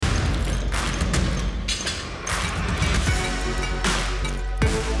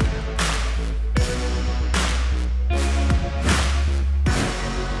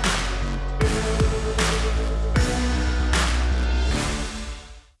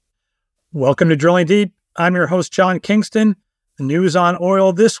Welcome to Drilling Deep. I'm your host, John Kingston. The news on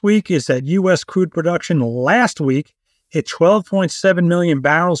oil this week is that U.S. crude production last week hit 12.7 million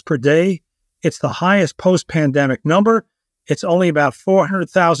barrels per day. It's the highest post-pandemic number. It's only about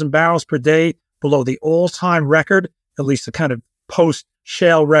 400,000 barrels per day below the all-time record, at least the kind of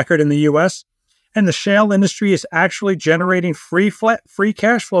post-shale record in the U.S. And the shale industry is actually generating free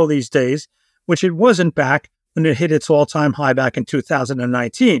cash flow these days, which it wasn't back when it hit its all-time high back in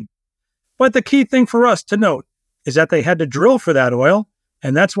 2019. But the key thing for us to note is that they had to drill for that oil,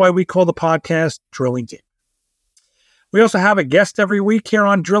 and that's why we call the podcast Drilling Deep. We also have a guest every week here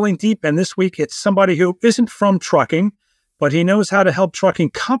on Drilling Deep, and this week it's somebody who isn't from trucking, but he knows how to help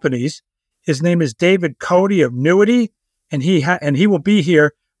trucking companies. His name is David Cody of Newity, and he will be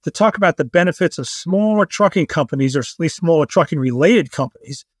here to talk about the benefits of smaller trucking companies, or at least smaller trucking-related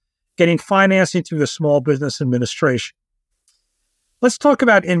companies, getting financing through the Small Business Administration. Let's talk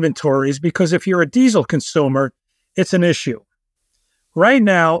about inventories, because if you're a diesel consumer, it's an issue. Right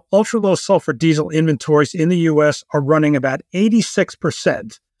now, ultra-low sulfur diesel inventories in the U.S. are running about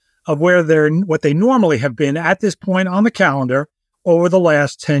 86% of what they normally have been at this point on the calendar over the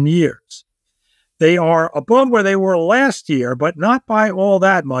last 10 years. They are above where they were last year, but not by all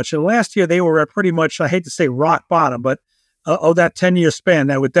that much. And last year, they were at pretty much, I hate to say rock bottom, but of that 10-year span,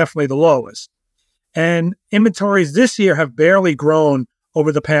 that was definitely the lowest. And inventories this year have barely grown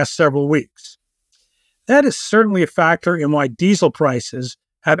over the past several weeks. That is certainly a factor in why diesel prices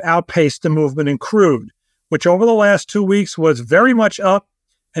have outpaced the movement in crude, which over the last 2 weeks was very much up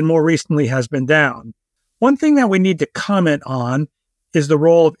and more recently has been down. One thing that we need to comment on is the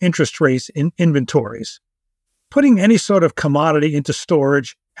role of interest rates in inventories. Putting any sort of commodity into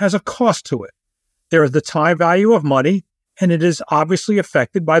storage has a cost to it. There is the time value of money, and it is obviously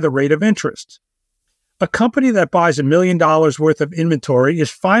affected by the rate of interest. A company that buys $1 million worth of inventory is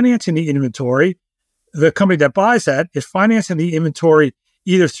financing the inventory. The company that buys that is financing the inventory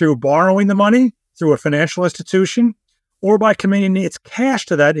either through borrowing the money through a financial institution or by committing its cash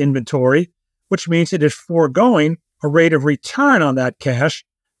to that inventory, which means it is foregoing a rate of return on that cash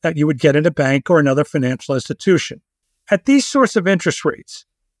that you would get in a bank or another financial institution. At these sorts of interest rates,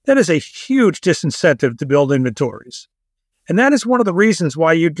 that is a huge disincentive to build inventories. And that is one of the reasons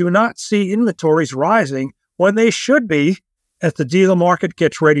why you do not see inventories rising when they should be as the diesel market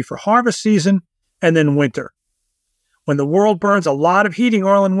gets ready for harvest season and then winter. When the world burns a lot of heating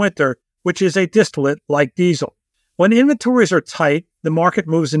oil in winter, which is a distillate like diesel. When inventories are tight, the market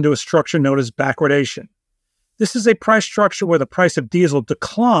moves into a structure known as backwardation. This is a price structure where the price of diesel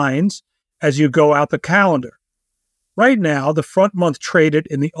declines as you go out the calendar. Right now, the front month traded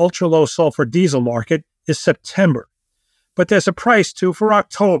in the ultra-low sulfur diesel market is September. But there's a price too for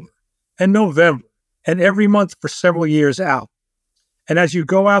October and November and every month for several years out. And as you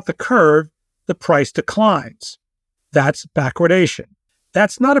go out the curve, the price declines. That's backwardation.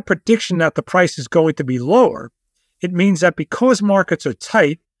 That's not a prediction that the price is going to be lower. It means that because markets are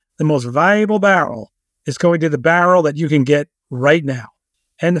tight, the most valuable barrel is going to the barrel that you can get right now.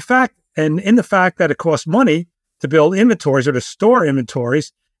 And in the fact that it costs money to build inventories or to store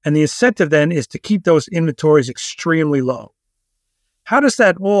inventories, and the incentive then is to keep those inventories extremely low. How does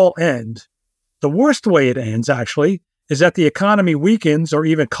that all end? The worst way it ends, actually, is that the economy weakens or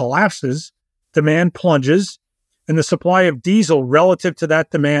even collapses, demand plunges, and the supply of diesel relative to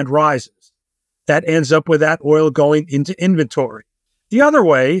that demand rises. That ends up with that oil going into inventory. The other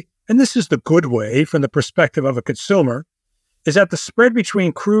way, and this is the good way from the perspective of a consumer, is that the spread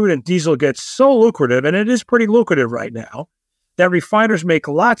between crude and diesel gets so lucrative, and it is pretty lucrative right now, that refiners make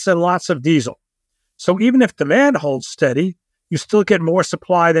lots and lots of diesel. So even if demand holds steady, you still get more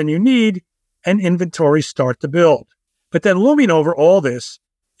supply than you need, and inventories start to build. But then looming over all this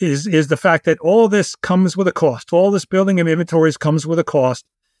is the fact that all this comes with a cost. All this building of inventories comes with a cost,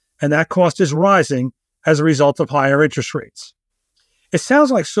 and that cost is rising as a result of higher interest rates. It sounds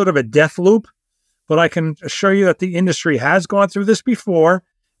like sort of a death loop, but I can assure you that the industry has gone through this before,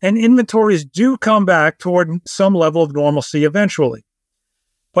 and inventories do come back toward some level of normalcy eventually.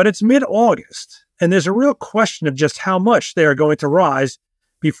 But it's mid-August, and there's a real question of just how much they are going to rise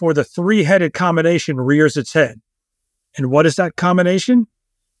before the three-headed combination rears its head. And what is that combination?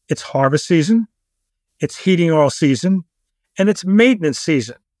 It's harvest season, it's heating oil season, and it's maintenance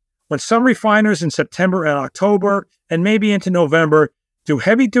season, when some refiners in September and October, and maybe into November, do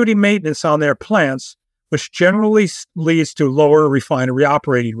heavy-duty maintenance on their plants, which generally leads to lower refinery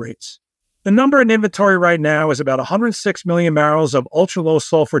operating rates. The number in inventory right now is about 106 million barrels of ultra-low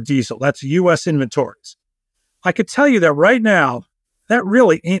sulfur diesel. That's U.S. inventories. I could tell you that right now, that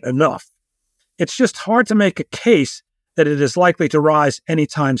really ain't enough. It's just hard to make a case that it is likely to rise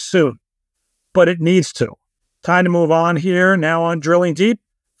anytime soon. but it needs to. Time to move on here. Now on Drilling Deep.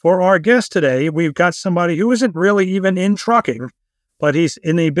 For our guest today, we've got somebody who isn't really even in trucking, but he's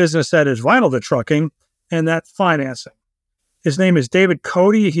in a business that is vital to trucking, and that's financing. His name is David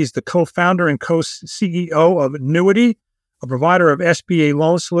Cody. He's the co-founder and co-CEO of Annuity, a provider of SBA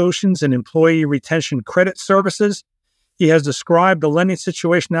loan solutions and employee retention credit services. He has described the lending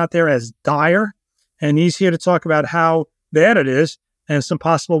situation out there as dire, and he's here to talk about how bad it is and some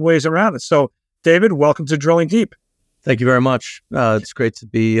possible ways around it. So, David, welcome to Drilling Deep. Thank you very much. It's great to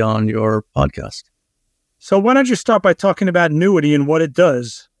be on your podcast. So why don't you start by talking about Annuity and what it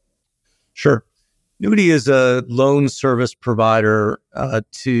does? Sure. Annuity is a loan service provider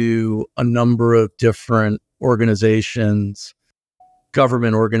to a number of different organizations,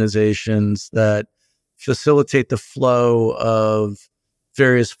 government organizations that facilitate the flow of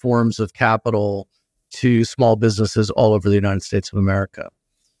various forms of capital to small businesses all over the United States of America.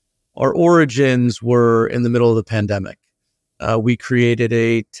 Our origins were in the middle of the pandemic. We created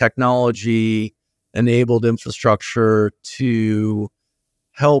a technology-enabled infrastructure to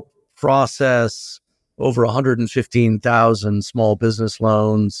help process over 115,000 small business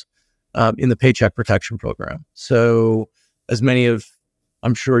loans in the Paycheck Protection Program. So as many of,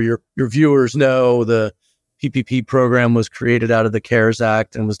 I'm sure your viewers know, the PPP program was created out of the CARES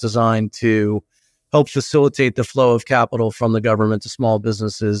Act and was designed to help facilitate the flow of capital from the government to small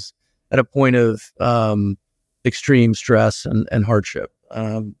businesses at a point of extreme stress and hardship.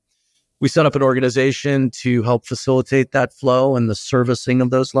 We set up an organization to help facilitate that flow and the servicing of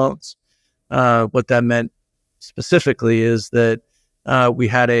those loans. What that meant specifically is that we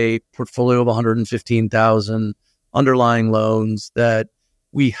had a portfolio of 115,000 underlying loans that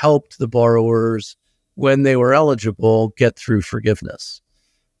we helped the borrowers, when they were eligible, get through forgiveness.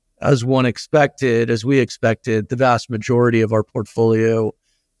 As we expected, the vast majority of our portfolio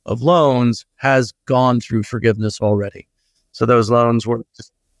of loans has gone through forgiveness already. So those loans were...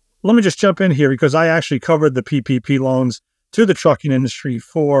 Let me just jump in here because I actually covered the PPP loans to the trucking industry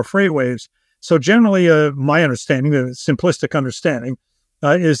for FreightWaves. So generally, my understanding, the simplistic understanding,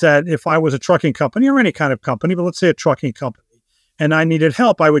 is that if I was a trucking company or any kind of company, but let's say a trucking company, and I needed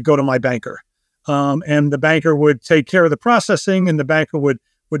help, I would go to my banker. And the banker would take care of the processing, and the banker would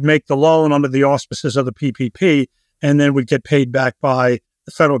make the loan under the auspices of the PPP, and then would get paid back by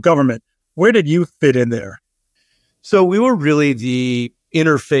the federal government. Where did you fit in there? So we were really the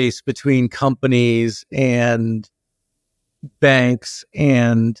interface between companies and banks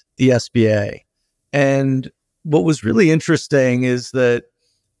and the SBA. And what was really interesting is that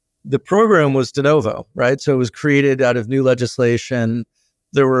the program was de novo, right? So it was created out of new legislation.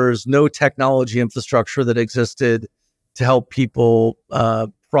 There was no technology infrastructure that existed to help people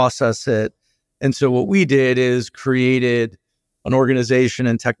process it. And so what we did is created an organization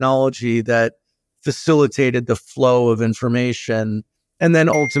and technology that facilitated the flow of information and then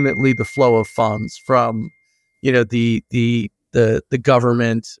ultimately the flow of funds from, the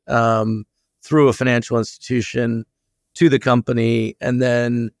government through a financial institution to the company, and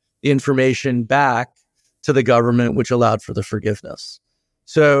then the information back to the government, which allowed for the forgiveness.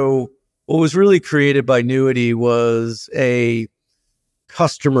 So what was really created by Annuity was a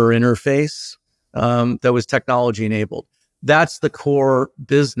customer interface that was technology enabled. That's the core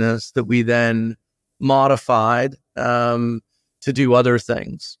business that we then modified to do other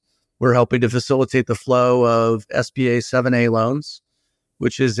things. We're helping to facilitate the flow of SBA 7A loans,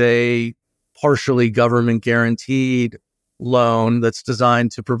 which is a partially government guaranteed loan that's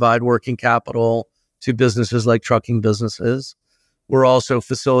designed to provide working capital to businesses like trucking businesses. We're also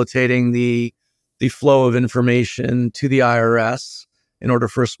facilitating the flow of information to the IRS in order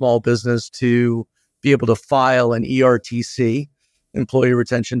for a small business to be able to file an ERTC, Employee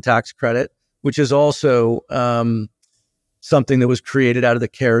Retention Tax Credit, which is also something that was created out of the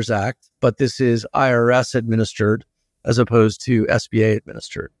CARES Act, but this is IRS administered as opposed to SBA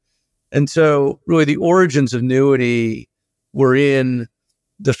administered. And so really the origins of Annuity were in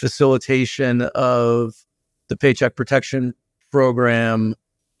the facilitation of the Paycheck Protection Program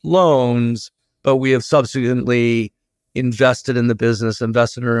loans, but we have subsequently invested in the business,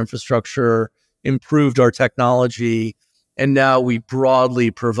 invested in our infrastructure, improved our technology, and now we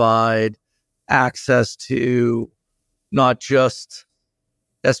broadly provide access to not just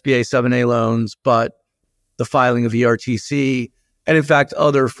SBA 7A loans, but the filing of ERTC, and in fact,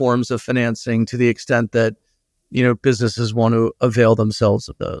 other forms of financing to the extent that, businesses want to avail themselves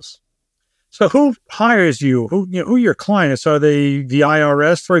of those. So who hires you? Who are your clients? Are they the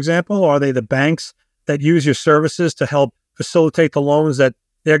IRS, for example? Or are they the banks that use your services to help facilitate the loans that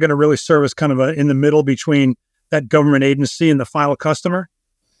they're going to really serve as kind of in the middle between that government agency and the final customer?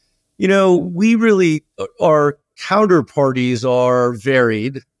 We really, our counterparties are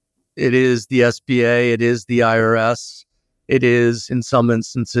varied. It is the SBA, it is the IRS, it is in some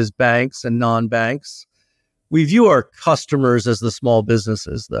instances banks and non-banks. We view our customers as the small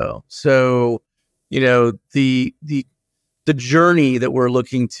businesses, though. So, the journey that we're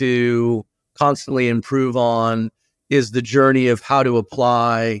looking to constantly improve on is the journey of how to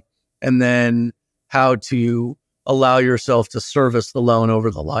apply and then how to allow yourself to service the loan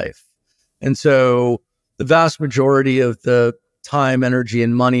over the life. And so the vast majority of the time, energy,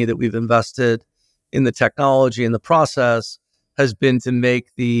 and money that we've invested in the technology and the process has been to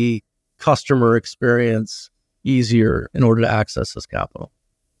make the customer experience easier in order to access this capital.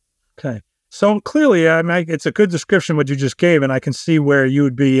 Okay. So clearly, it's a good description what you just gave, and I can see where you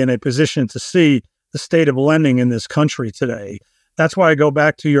would be in a position to see the state of lending in this country today. That's why I go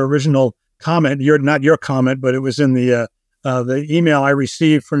back to your original comment. Not your comment, but it was in the email I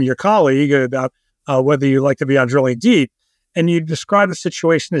received from your colleague about whether you like to be on Drilling Deep, and you described the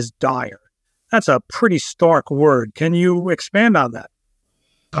situation as dire. That's a pretty stark word. Can you expand on that?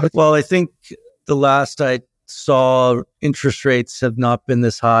 Well, I think the last I saw, interest rates have not been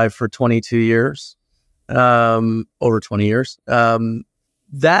this high for 22 years, over 20 years.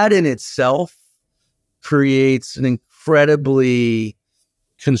 That in itself creates an incredibly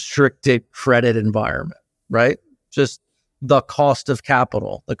constricted credit environment, right? Just the cost of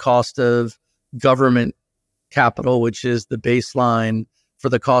capital, the cost of government capital, which is the baseline for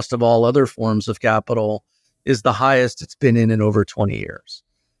the cost of all other forms of capital, is the highest it's been in over 20 years.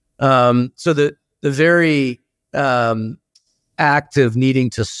 So the very act of needing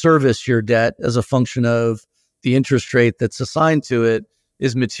to service your debt as a function of the interest rate that's assigned to it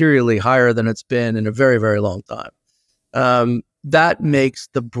is materially higher than it's been in a very, very long time. That makes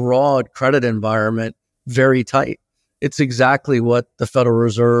the broad credit environment very tight. It's exactly what the Federal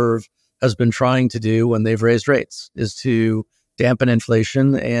Reserve has been trying to do when they've raised rates, is to dampen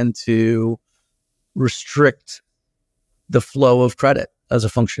inflation and to restrict the flow of credit as a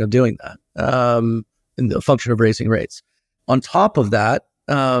function of doing that, and the function of raising rates. On top of that,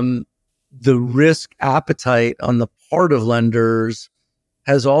 the risk appetite on the part of lenders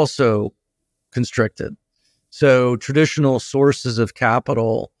has also constricted. So traditional sources of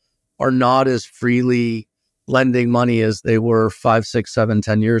capital are not as freely lending money as they were 5, 6, 7,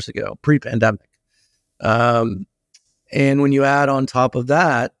 10 years ago, pre-pandemic. And when you add on top of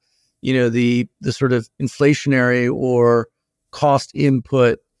that, the sort of inflationary or cost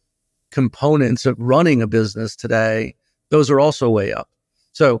input components of running a business today, those are also way up.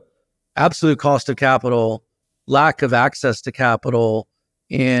 So absolute cost of capital, lack of access to capital,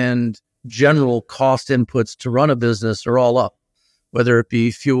 and general cost inputs to run a business are all up, whether it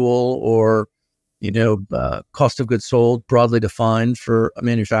be fuel or, cost of goods sold, broadly defined for a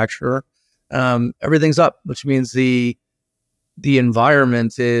manufacturer. Everything's up, which means the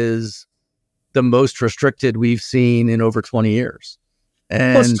environment is the most restricted we've seen in over 20 years.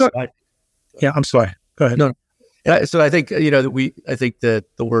 And I'm sorry. Go ahead. No. So I think, I think that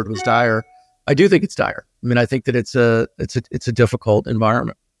the word was dire. I do think it's dire. I mean, I think that it's a difficult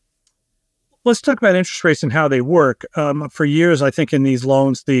environment. Let's talk about interest rates and how they work. For years, I think in these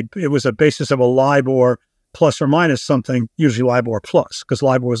loans, it was a basis of a LIBOR plus or minus something, usually LIBOR plus, because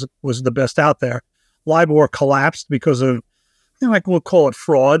LIBOR was the best out there. LIBOR collapsed because of, we'll call it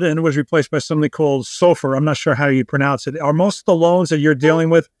fraud, and it was replaced by something called SOFR. I'm not sure how you pronounce it. Are most of the loans that you're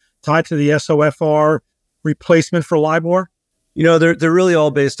dealing with tied to the SOFR replacement for LIBOR? They're really all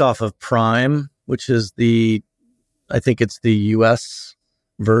based off of Prime, which is I think it's the US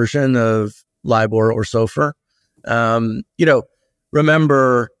version of LIBOR or SOFR.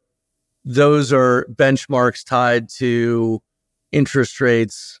 Remember, those are benchmarks tied to interest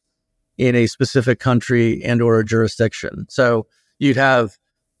rates in a specific country and or a jurisdiction. So you'd have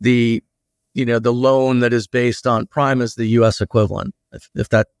the loan that is based on Prime as the US equivalent,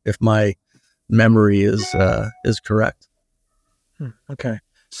 if my memory is correct. Okay.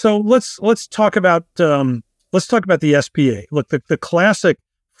 So let's talk about the SBA. Look, the classic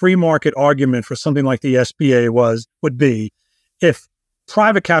free market argument for something like the SBA would be, if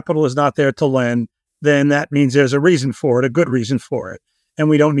private capital is not there to lend, then that means there's a reason for it, a good reason for it, and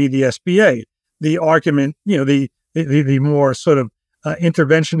we don't need the SBA. The argument, the more sort of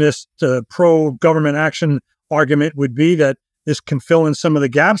interventionist, pro-government action argument would be that this can fill in some of the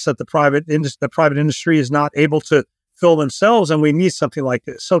gaps that the private industry is not able to fill themselves, and we need something like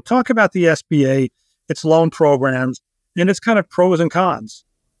this. So talk about the SBA, its loan programs, and its kind of pros and cons.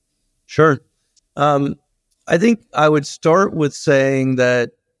 Sure. I think I would start with saying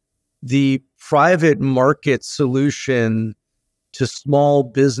that the private market solution to small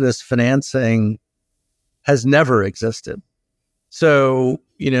business financing has never existed. So,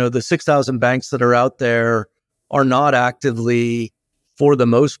 the 6,000 banks that are out there are not actively, for the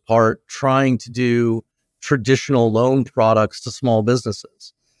most part, trying to do traditional loan products to small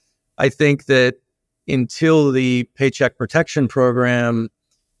businesses. I think that until the Paycheck Protection Program,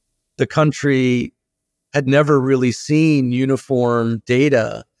 the country had never really seen uniform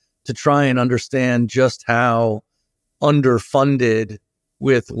data to try and understand just how underfunded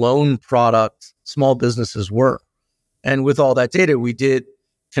with loan products small businesses were. And with all that data, we did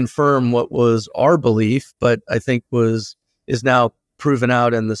confirm what was our belief, but I think is now proven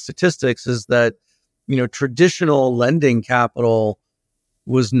out in the statistics, is that, traditional lending capital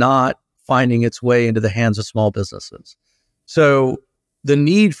was not finding its way into the hands of small businesses. So the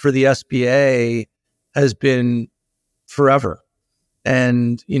need for the SBA has been forever.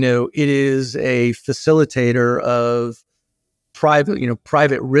 And, it is a facilitator of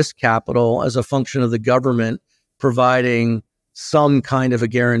private risk capital as a function of the government providing some kind of a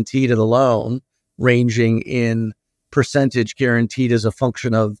guarantee to the loan, ranging in percentage guaranteed as a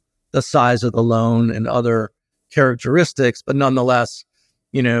function of the size of the loan and other characteristics, but nonetheless,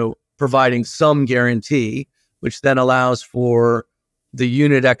 providing some guarantee, which then allows for the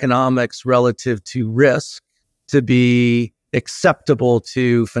unit economics relative to risk to be acceptable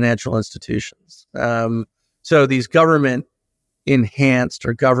to financial institutions. So these government enhanced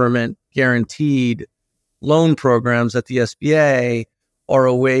or government guaranteed loan programs at the SBA are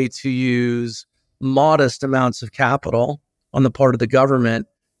a way to use modest amounts of capital on the part of the government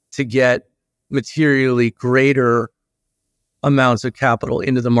to get materially greater amounts of capital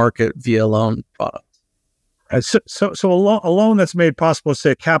into the market via loan products. So a loan that's made possible,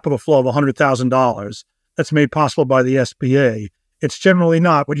 say a capital flow of $100,000, that's made possible by the SBA. It's generally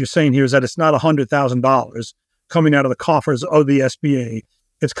not, what you're saying here is that it's not $100,000 coming out of the coffers of the SBA.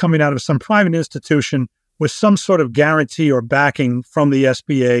 It's coming out of some private institution with some sort of guarantee or backing from the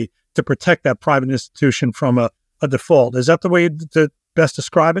SBA to protect that private institution from a default. Is that the way to best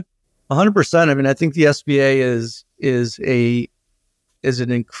describe it? 100%. I mean, I think the SBA is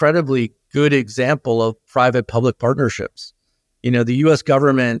an incredibly good example of private-public partnerships. The U.S.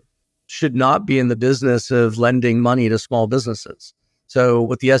 government should not be in the business of lending money to small businesses. So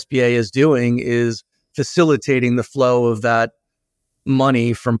what the SBA is doing is facilitating the flow of that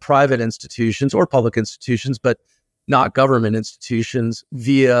money from private institutions or public institutions, but not government institutions,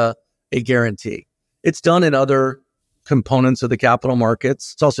 via a guarantee. It's done in other components of the capital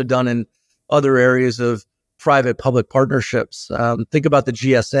markets. It's also done in other areas of private-public partnerships. Think about the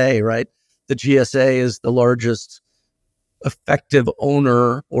GSA, right? The GSA is the largest effective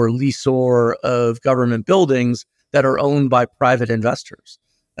owner or leaseor of government buildings that are owned by private investors.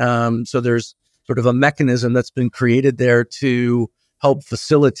 So there's sort of a mechanism that's been created there to help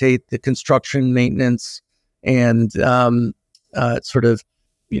facilitate the construction, maintenance, and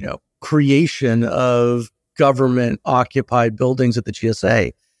creation of government-occupied buildings at the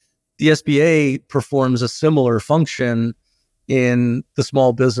GSA. The SBA performs a similar function in the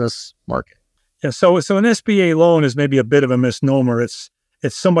small business market. Yeah, so an SBA loan is maybe a bit of a misnomer. It's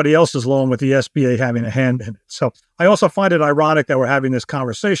somebody else's loan with the SBA having a hand in it. So I also find it ironic that we're having this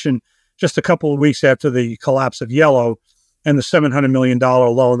conversation just a couple of weeks after the collapse of Yellow and the $700 million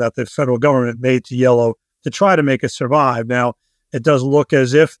loan that the federal government made to Yellow to try to make it survive. Now, it does look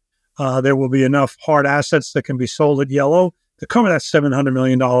as if there will be enough hard assets that can be sold at Yellow to cover that $700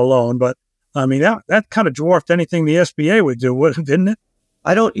 million loan. But I mean, that kind of dwarfed anything the SBA would do, didn't it?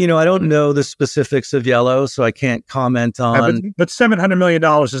 I don't know the specifics of Yellow, so I can't comment on. But $700 million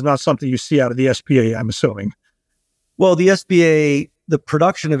is not something you see out of the SBA, I'm assuming. Well, the SBA, the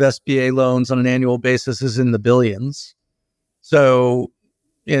production of SBA loans on an annual basis is in the billions. So,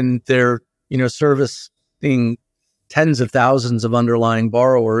 in their servicing tens of thousands of underlying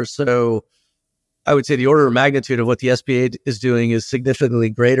borrowers. So, I would say the order of magnitude of what the SBA is doing is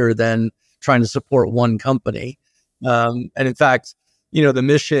significantly greater than trying to support one company. And in fact, the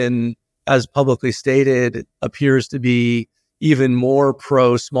mission, as publicly stated, appears to be even more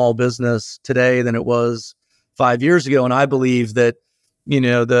pro small business today than it was 5 years ago. And I believe that,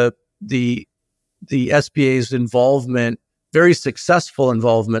 the SBA's involvement, very successful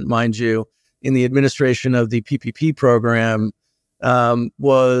involvement, mind you, in the administration of the PPP program,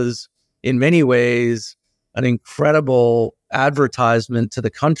 was in many ways an incredible advertisement to the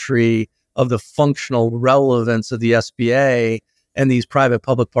country of the functional relevance of the SBA and these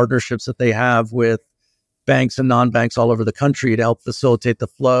private-public partnerships that they have with banks and non-banks all over the country to help facilitate the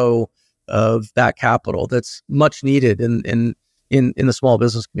flow of that capital that's much needed in the small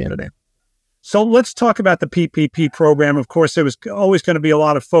business community. So let's talk about the PPP program. Of course, there was always going to be a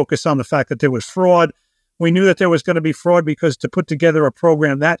lot of focus on the fact that there was fraud. We knew that there was going to be fraud because to put together a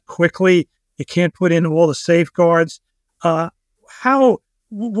program that quickly, you can't put in all the safeguards. How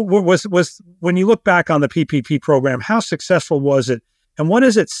was when you look back on the PPP program, how successful was it? And what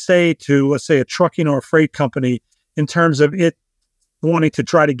does it say to, let's say, a trucking or a freight company in terms of it wanting to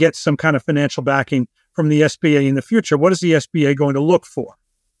try to get some kind of financial backing from the SBA in the future? What is the SBA going to look for?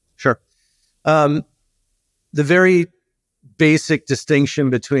 Sure. The very basic distinction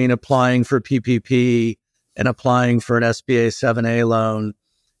between applying for PPP and applying for an SBA 7A loan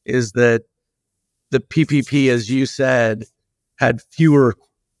is that the PPP, as you said, had fewer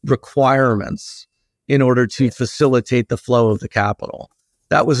requirements in order to facilitate the flow of the capital.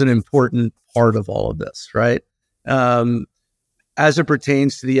 That was an important part of all of this, right? As it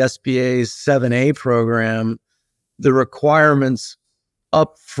pertains to the SBA's 7A program, the requirements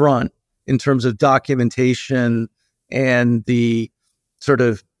up front in terms of documentation and the sort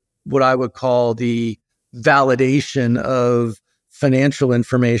of what I would call the validation of financial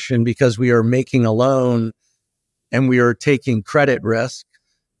information, because we are making a loan and we are taking credit risk.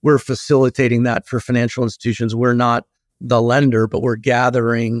 We're facilitating that for financial institutions. We're not the lender, but we're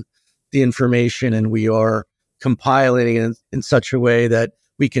gathering the information and we are compiling it in such a way that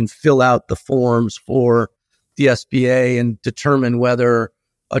we can fill out the forms for the SBA and determine whether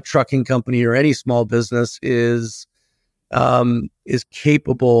a trucking company or any small business is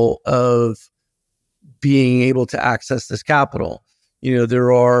capable of being able to access this capital. You know,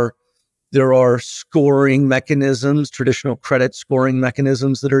 there are scoring mechanisms, traditional credit scoring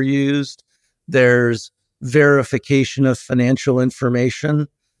mechanisms that are used. There's verification of financial information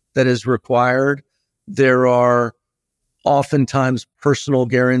that is required. There are oftentimes personal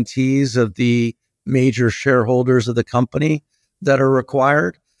guarantees of the major shareholders of the company that are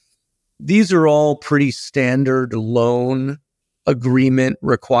required. These are all pretty standard loan agreement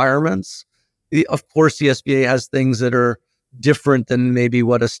requirements. Of course, the SBA has things that are different than maybe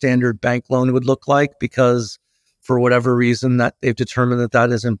what a standard bank loan would look like, because for whatever reason that they've determined that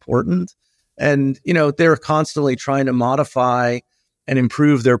that is important. And, you know, they're constantly trying to modify and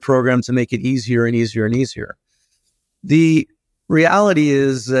improve their program to make it easier and easier and easier. The reality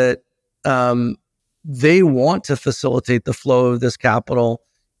is that they want to facilitate the flow of this capital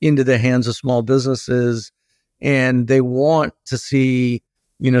into the hands of small businesses, and they want to see,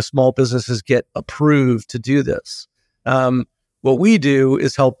 you know, small businesses get approved to do this. What we do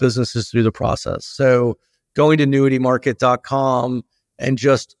is help businesses through the process. So going to annuitymarket.com and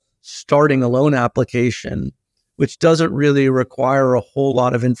just starting a loan application, which doesn't really require a whole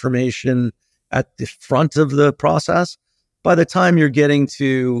lot of information at the front of the process. By the time you're getting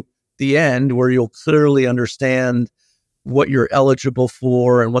to the end, where you'll clearly understand what you're eligible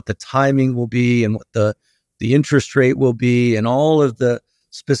for and what the timing will be and what the interest rate will be and all of the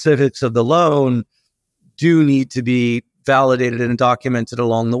specifics of the loan do need to be validated and documented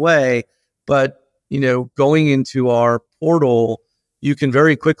along the way. But, you know, going into our portal, you can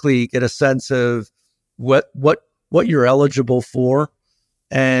very quickly get a sense of what you're eligible for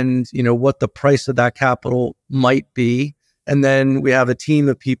and, you know, what the price of that capital might be. And then we have a team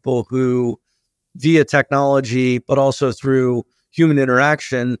of people who, via technology, but also through human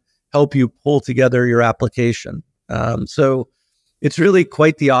interaction, help you pull together your application. So it's really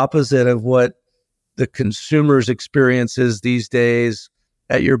quite the opposite of what the consumer's experience is these days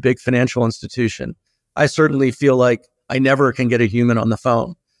at your big financial institution. I certainly feel like I never can get a human on the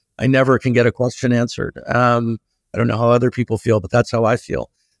phone. I never can get a question answered. I don't know how other people feel, but that's how I feel.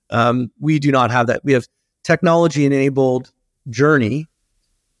 We do not have that. We have a technology-enabled journey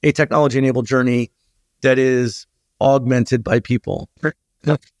that is augmented by people.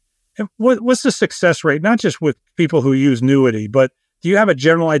 What's the success rate, not just with people who use Newity, but do you have a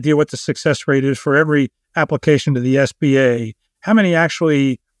general idea what the success rate is for every application to the SBA? How many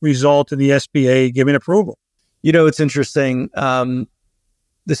actually result in the SBA giving approval? You know, it's interesting. The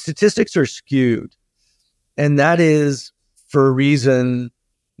statistics are skewed, and that is for a reason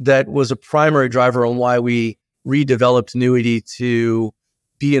that was a primary driver on why we redeveloped Newity to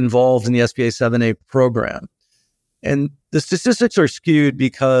be involved in the SBA 7A program. And the statistics are skewed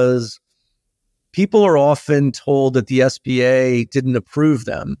because people are often told that the SBA didn't approve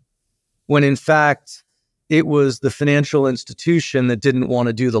them, when in fact, it was the financial institution that didn't want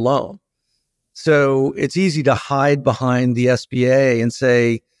to do the loan. So it's easy to hide behind the SBA and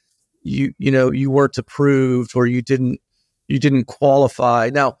say, you weren't approved or you didn't qualify.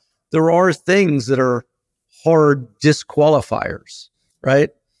 Now, there are things that are hard disqualifiers, right?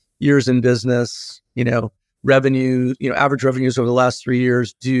 Years in business, revenue, average revenues over the last 3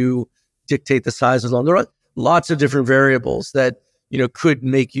 years do dictate the size of the loan. There are lots of different variables that, could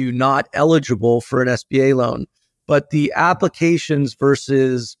make you not eligible for an SBA loan. But the applications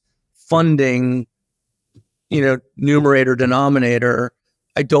versus funding, numerator, denominator,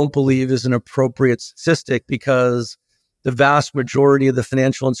 I don't believe is an appropriate statistic, because the vast majority of the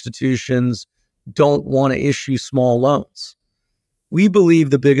financial institutions don't want to issue small loans. We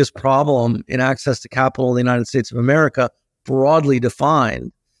believe the biggest problem in access to capital in the United States of America, broadly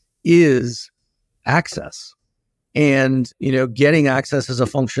defined, is access. And, getting access is a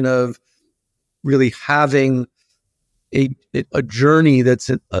function of really having a journey that's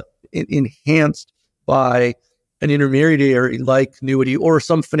enhanced by an intermediary like Newity or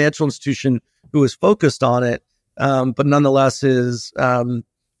some financial institution who is focused on it, but nonetheless is,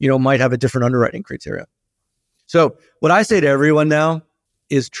 might have a different underwriting criteria. So what I say to everyone now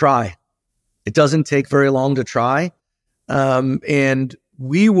is try. It doesn't take very long to try. And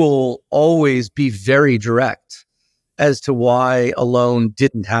we will always be very direct as to why a loan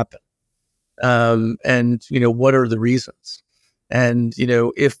didn't happen. And, what are the reasons? And,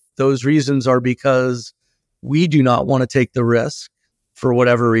 if those reasons are because we do not want to take the risk for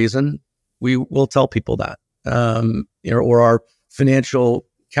whatever reason, we will tell people that, or our financial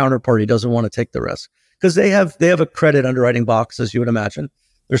counterparty doesn't want to take the risk, because they have a credit underwriting box, as you would imagine.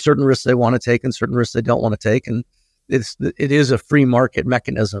 There's certain risks they want to take and certain risks they don't want to take. And it is a free market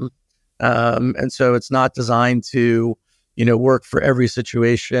mechanism. And so it's not designed to, work for every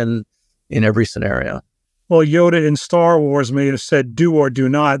situation in every scenario. Well, Yoda in Star Wars may have said, do or do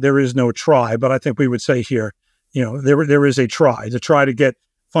not. There is no try. But I think we would say here, there is a try to get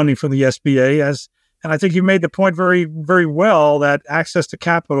funding from the SBA. And I think you made the point very, very well that access to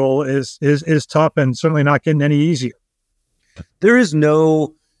capital is tough and certainly not getting any easier. There is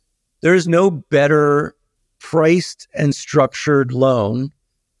no better priced and structured loan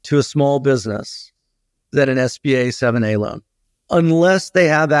to a small business than an SBA 7A loan, unless they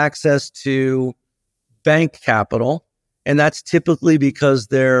have access to bank capital. And that's typically because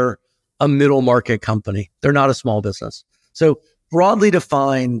they're a middle market company. They're not a small business. So broadly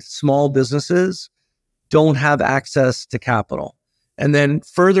defined, small businesses don't have access to capital. And then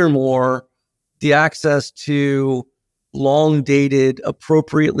furthermore, the access to long dated,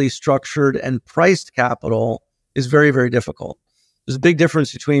 appropriately structured and priced capital is very, very difficult. There's a big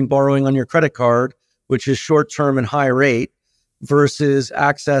difference between borrowing on your credit card, which is short-term and high rate, versus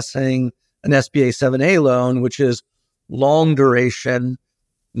accessing an SBA 7A loan, which is long duration,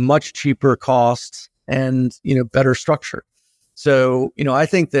 much cheaper costs, and, better structure. So, I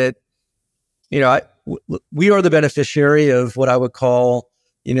think that, we are the beneficiary of what I would call,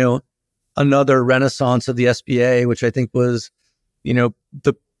 another renaissance of the SBA, which I think was, the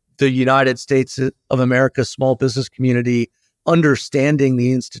United States of America's small business community understanding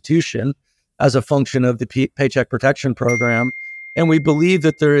the institution as a function of the Paycheck Protection Program. And we believe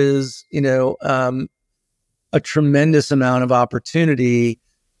that there is, a tremendous amount of opportunity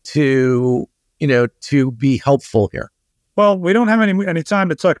to be helpful here. Well, we don't have any time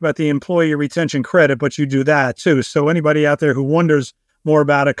to talk about the employee retention credit, but you do that too. So anybody out there who wonders more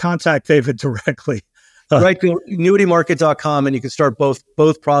about it, contact David directly. Right, newitymarket.com, and you can start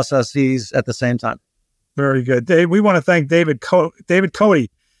both processes at the same time. Very good. Dave, we want to thank David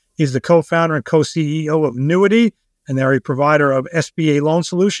Cody. He's the co-founder and co-CEO of Newity, and they're a provider of SBA loan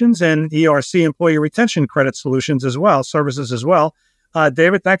solutions and ERC employee retention credit solutions as well, services as well.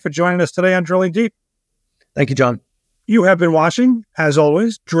 David, thanks for joining us today on Drilling Deep. Thank you, John. You have been watching, as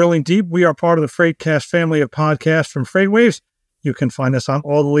always, Drilling Deep. We are part of the Freightcast family of podcasts from FreightWaves. You can find us on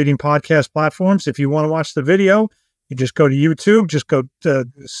all the leading podcast platforms. If you want to watch the video, you just go to YouTube. Just go to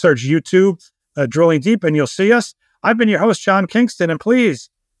search YouTube, Drilling Deep, and you'll see us. I've been your host, John Kingston, and please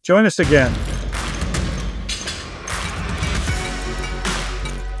join us again.